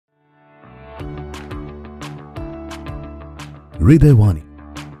Hridayawani.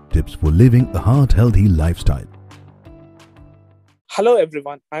 Tips for living a heart-healthy lifestyle. Hello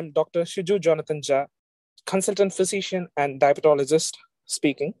everyone, I'm Dr. Sheju Jonathan Jha, consultant physician and diabetologist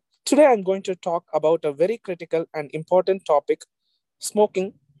speaking. Today I'm going to talk about a very critical and important topic,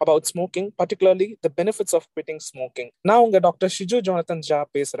 smoking, particularly the benefits of quitting smoking. நான் உங்க doctor Shiju Jonathan ஜா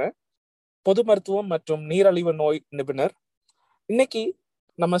பேசுறேன், பொது மருத்துவம் மற்றும் நீரழிவு நோய் நிபுணர். இன்னைக்கு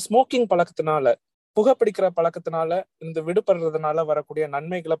நம்ம ஸ்மோக்கிங் பழக்கத்தினால, புகைப்பிடிக்கிற பழக்கத்தினால இந்த விடுபடுறதுனால வரக்கூடிய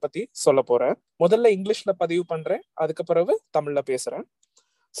நன்மைகளை பத்தி சொல்ல போறேன். முதல்ல இங்கிலீஷ்ல பதிவு பண்றேன், அதுக்கு பிறகு தமிழ்ல பேசுறேன்.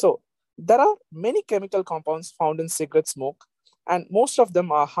 So, there are many chemical compounds found in cigarette smoke and most of them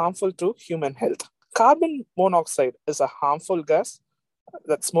are harmful to human health. Carbon monoxide is a harmful gas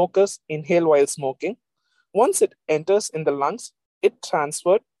that smokers inhale while smoking. Once it enters in the lungs, it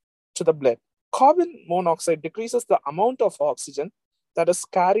transfers to the blood. Carbon monoxide decreases the amount of oxygen that is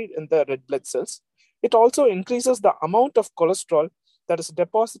carried in the red blood cells. It also increases the amount of cholesterol that is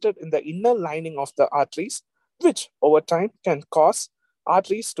deposited in the inner lining of the arteries, which over time can cause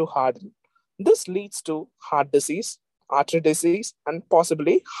arteries to harden. This leads to heart disease, artery disease, and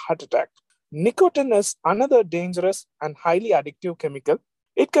possibly heart attack. Nicotine is another dangerous and highly addictive chemical.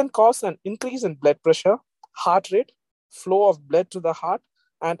 It can cause an increase in blood pressure, heart rate, flow of blood to the heart,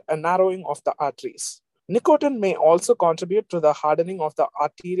 and a narrowing of the arteries. Nicotine may also contribute to the hardening of the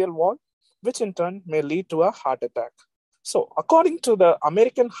arterial wall, which in turn may lead to a heart attack. So, according to the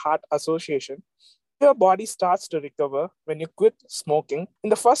American Heart Association, your body starts to recover when you quit smoking. In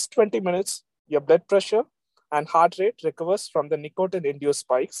the first 20 minutes, your blood pressure and heart rate recovers from the nicotine-induced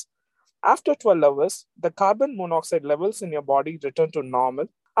spikes. After 12 hours, the carbon monoxide levels in your body return to normal.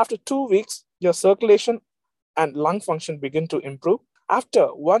 After 2 weeks, your circulation and lung function begin to improve. After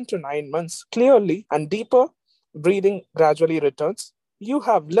 1 to 9 months, clearly and deeper breathing gradually returns. You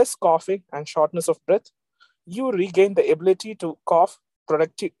have less coughing and shortness of breath. You regain the ability to cough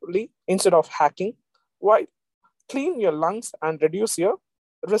productively instead of hacking, while clean your lungs and reduce your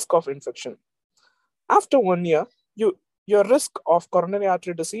risk of infection. After 1 year, your risk of coronary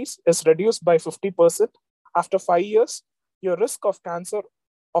artery disease is reduced by 50%. After 5 years, your risk of cancer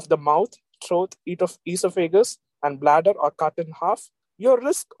of the mouth, throat, esophagus, and bladder are cut in half. Your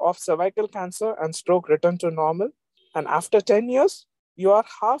risk of cervical cancer and stroke return to normal. And after 10 years, you are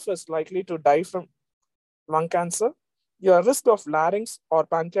half as likely to die from lung cancer. Your risk of larynx or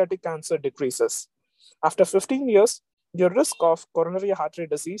pancreatic cancer decreases. After 15 years, your risk of coronary artery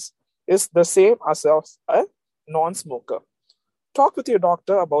disease is the same as of a non-smoker. Talk with your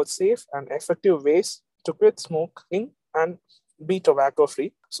doctor about safe and effective ways to quit smoking and be tobacco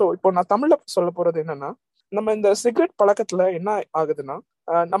free. So, இப்போ நான் தமிழ்ல சொல்ல போறது என்னன்னா, நம்ம இந்த cigarette பழக்கத்துல என்ன ஆகுதுன்னா,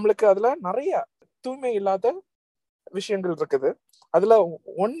 நம்மளுக்கு அதுல நிறைய தூய்மை இல்லாத விஷயங்கள் இருக்குது. அதுல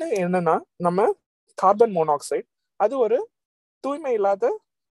ஒண்ணு என்னன்னா, நம்ம கார்பன் மோனாக்சைடு, அது ஒரு தூய்மை இல்லாத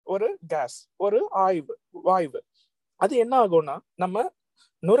ஒரு கேஸ், ஒரு வாயு. அது என்ன ஆகும்னா, நம்ம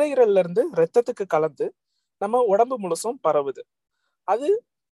நுரையீரல்ல இருந்து ரத்தத்துக்கு கலந்து நம்ம உடம்பு முழுசும் பரவுது. அது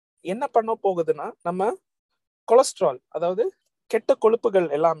என்ன பண்ண போகுதுன்னா, நம்ம கொலஸ்ட்ரால், அதாவது கெட்ட கொழுப்புகள்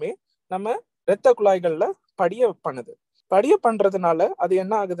எல்லாமே நம்ம இரத்த குழாய்கள்ல படிய பண்றதுனால அது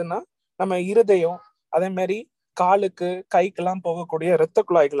என்ன ஆகுதுன்னா, நம்ம இருதயம், அதே மாதிரி காலுக்கு கைக்கெல்லாம் போகக்கூடிய இரத்த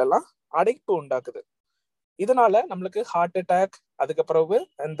குழாய்கள் எல்லாம் அடைப்பு உண்டாக்குது. இதனால நம்மளுக்கு ஹார்ட் அட்டாக், அதுக்கு பிறகு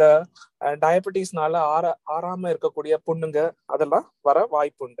இந்த டயபெட்டிஸ்னால ஆறாம இருக்கக்கூடிய புண்ணுங்க அதெல்லாம் வர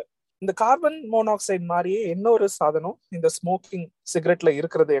வாய்ப்பு உண்டு. இந்த கார்பன் மோனாக்சைடு மாதிரியே இன்னொரு சாதனம் இந்த ஸ்மோக்கிங் சிகரெட்ல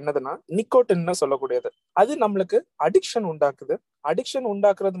இருக்கிறது என்னதுன்னா, நிக்கோட்டின்னு சொல்லக்கூடியது. அது நம்மளுக்கு அடிக்ஷன் உண்டாக்குது. அடிக்ஷன்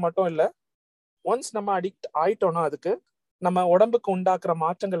உண்டாக்குறது மட்டும் இல்ல, ஒன்ஸ் நம்ம அடிக்ட் ஆயிட்டோம்னா அதுக்கு நம்ம உடம்புக்கு உண்டாக்குற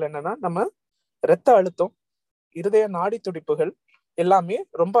மாற்றங்கள் என்னன்னா, நம்ம இரத்த அழுத்தம், இருதய நாடி துடிப்புகள் எல்லாமே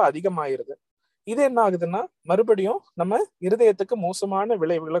ரொம்ப அதிகமாயிருது. இது என்ன ஆகுதுன்னா, மறுபடியும் நம்ம இருதயத்துக்கு மோசமான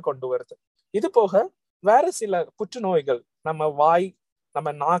விளைவுகளை கொண்டு வருது. இது போக வேற சில புற்றுநோய்கள் நம்ம வாய்,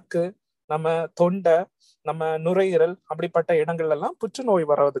 நம்ம நாக்கு, நம்ம தொண்டை, நம்ம நுரையீரல் அப்படிப்பட்ட இடங்கள் எல்லாம்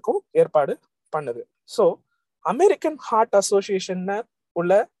புற்றுநோய் வர்றதுக்கும் ஏற்பாடு பண்ணுது. ஸோ அமெரிக்கன் ஹார்ட் அசோசியேஷன்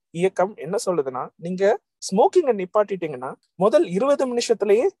உள்ள இயக்கம் என்ன சொல்லுதுன்னா, நீங்க ஸ்மோக்கிங்கை நிப்பாட்டிட்டீங்கன்னா முதல் 20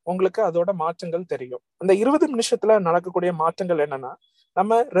 நிமிஷத்துலயே உங்களுக்கு அதோட மாற்றங்கள் தெரியும். அந்த 20 நிமிஷத்துல நடக்கக்கூடிய மாற்றங்கள் என்னன்னா,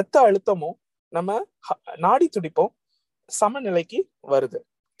 நம்ம இரத்த அழுத்தமும் நம்ம நாடி துடிப்பும் சமநிலைக்கு வருது.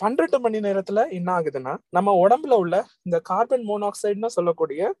 12 மணி நேரத்துல என்ன ஆகுதுன்னா, நம்ம உடம்புல உள்ள இந்த கார்பன் மோனாக்சைடுன்னு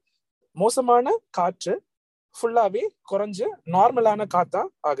சொல்லக்கூடிய மோசமான காற்று ஃபுல்லாவே குறைஞ்சு நார்மலான காத்தா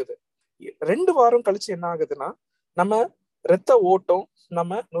ஆகுது. 2 வாரம் கழிச்சு என்ன ஆகுதுன்னா, நம்ம இரத்த ஓட்டம்,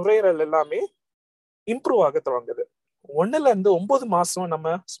 நம்ம நுரையீரல் எல்லாமே இம்ப்ரூவ் ஆக தொடங்குது. 1 to 9 மாசம் நம்ம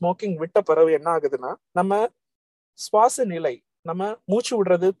ஸ்மோக்கிங் விட்ட பிறகு என்ன ஆகுதுன்னா, நம்ம சுவாச நிலை, நம்ம மூச்சு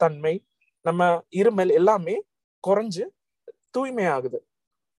விடுறது தன்மை, நம்ம இருமல் எல்லாமே குறைஞ்சு தூய்மையாகுது.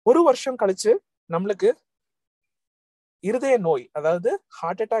 1 வருஷம் கழிச்சு நம்மளுக்கு இருதய நோய், அதாவது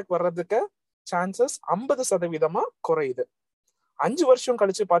ஹார்ட் அட்டாக் வர்றதுக்கு சான்சஸ் 50% குறையுது. 5 வருஷம்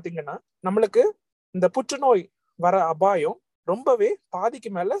கழிச்சு பாத்தீங்கன்னா நம்மளுக்கு இந்த புற்றுநோய் வர அபாயம் ரொம்பவே பாதிக்கு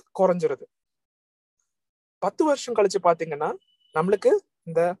மேல குறைஞ்சிருது. 10 வருஷம் கழிச்சு பாத்தீங்கன்னா நம்மளுக்கு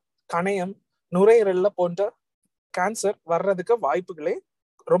இந்த கணையம், நுரையீரல்ல போன்ற கேன்சர் வர்றதுக்கு வாய்ப்புகளே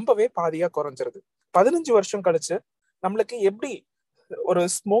ரொம்பவே பாதியா குறைஞ்சிருது. 15 வருஷம் கழிச்சு நம்மளுக்கு எப்படி ஒரு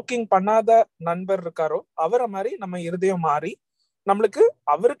ஸ்மோக்கிங் பண்ணாத நண்பர் இருக்காரோ அவரை மாதிரி நம்ம இருதயம் மாறி நம்மளுக்கு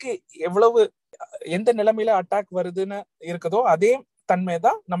அவருக்கு எவ்வளவு எந்த நிலைமையில அட்டாக் வருதுன்னு இருக்குதோ அதே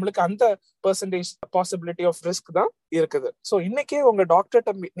தன்மைதான் நம்மளுக்கு அந்த பெர்சன்டேஜ் பாசிபிலிட்டி ஆஃப் ரிஸ்க் தான் இருக்குது. ஸோ இன்னைக்கே உங்க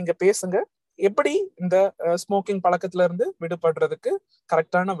டாக்டர்கிட்ட நீங்க பேசுங்க, எப்படி இந்த ஸ்மோக்கிங் பழக்கத்துல இருந்து விடுபடுறதுக்கு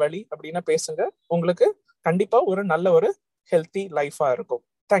கரெக்டான வழி அப்படின்னு பேசுங்க. உங்களுக்கு கண்டிப்பா ஒரு நல்ல ஒரு ஹெல்த்தி லைஃபா இருக்கும்.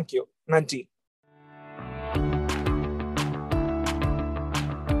 தேங்க்யூ. நன்றி.